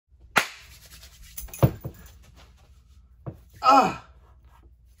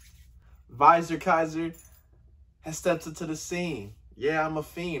Visor Kaiser has stepped into the scene. Yeah, I'm a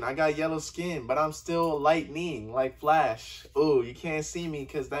fiend. I got yellow skin, but I'm still lightning like Flash. Ooh, you can't see me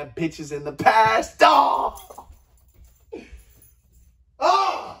because that bitch is in the past. Oh!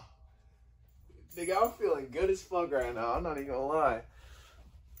 Oh! Nigga, I'm feeling good as fuck right now. I'm not even gonna lie.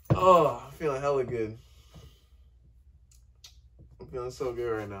 Oh, I'm feeling hella good. I'm feeling so good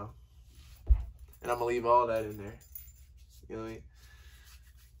right now. And I'm gonna leave all that in there. You know what I mean?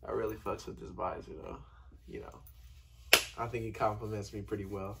 I really fucks with this visor though. You know. I think it compliments me pretty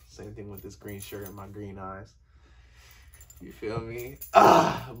well. Same thing with this green shirt and my green eyes. You feel me?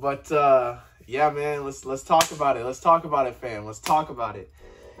 Yeah, man, let's talk about it. Let's talk about it, fam. Let's talk about it.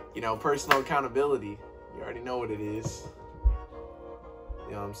 You know, personal accountability. You already know what it is.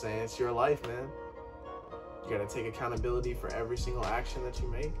 You know what I'm saying? It's your life, man. You gotta take accountability for every single action that you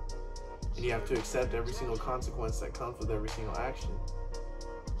make. And you have to accept every single consequence that comes with every single action.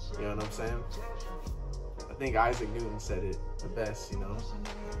 You know what I'm saying? I think Isaac Newton said it the best, you know,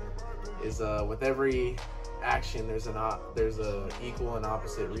 is with every action there's a equal and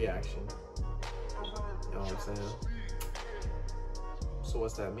opposite reaction. You know what I'm saying? So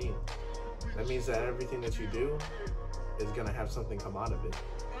what's that mean? That means that everything that you do is gonna have something come out of it.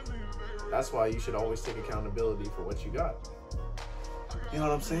 That's why you should always take accountability for what you got. You know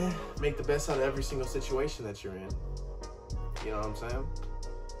what I'm saying? Make the best out of every single situation that you're in. You know what I'm saying?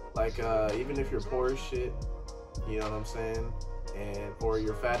 Like, even if you're poor as shit, you know what I'm saying? Or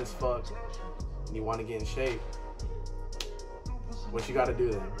you're fat as fuck and you want to get in shape, what you got to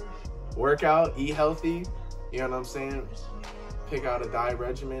do then? Work out, eat healthy, you know what I'm saying? Pick out a diet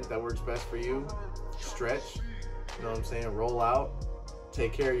regimen that works best for you. Stretch, you know what I'm saying? Roll out,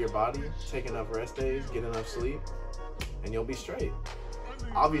 take care of your body, take enough rest days, get enough sleep, and you'll be straight.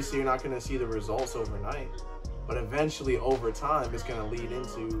 Obviously, you're not going to see the results overnight, but eventually over time, it's going to lead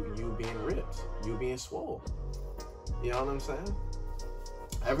into you being ripped, you being swole. You know what I'm saying?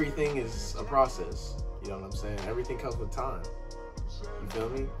 Everything is a process. You know what I'm saying? Everything comes with time. You feel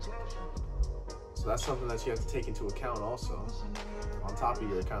me? So that's something that you have to take into account also, on top of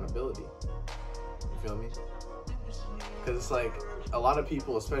your accountability. You feel me? Because it's like, a lot of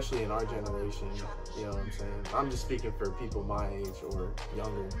people, especially in our generation, you know what I'm saying? I'm just speaking for people my age or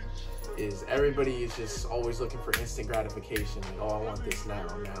younger, is everybody is just always looking for instant gratification. Like, oh, I want this now.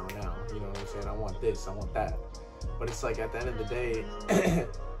 You know what I'm saying? I want this, I want that. But it's like, at the end of the day,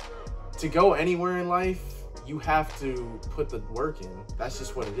 to go anywhere in life, you have to put the work in. That's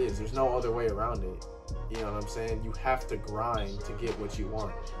just what it is. There's no other way around it. You know what I'm saying? You have to grind to get what you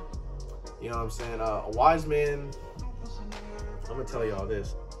want. You know what I'm saying? A wise man, I'm gonna tell y'all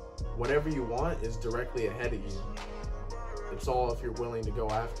this. Whatever you want is directly ahead of you. It's all if you're willing to go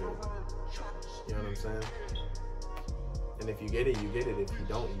after it. You know what I'm saying? And if you get it, you get it. If you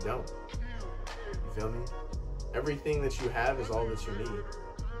don't, you don't. You feel me? Everything that you have is all that you need.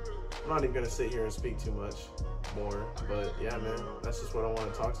 I'm not even gonna sit here and speak too much more, but yeah, man, that's just what I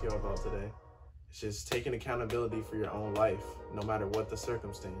want to talk to y'all about today. It's just taking accountability for your own life, no matter what the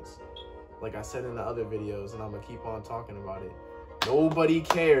circumstance. Like I said in the other videos, and I'm gonna keep on talking about it. Nobody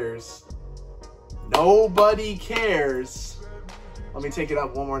cares. Nobody cares. Let me take it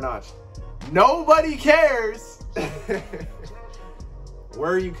up one more notch. Nobody cares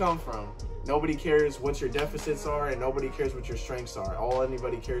where you come from. Nobody cares what your deficits are, and nobody cares what your strengths are. All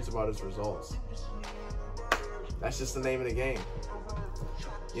anybody cares about is results. That's just the name of the game.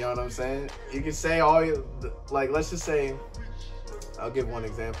 You know what I'm saying? You can say all you, like, let's just say, I'll give one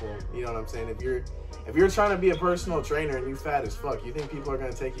example. You know what I'm saying? If you're trying to be a personal trainer and you fat as fuck, you think people are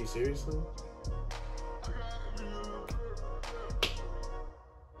gonna take you seriously?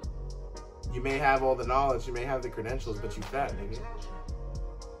 You may have all the knowledge, you may have the credentials, but you fat, nigga.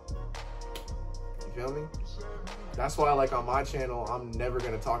 You feel me? That's why, like, on my channel, I'm never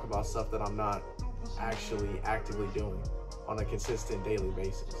gonna talk about stuff that I'm not actually actively doing on a consistent daily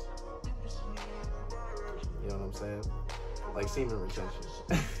basis. You know what I'm saying? Like semen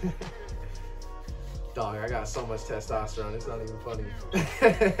retention. Dog, I got so much testosterone, it's not even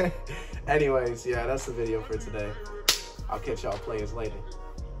funny. Anyways, yeah, that's the video for today. I'll catch y'all players later.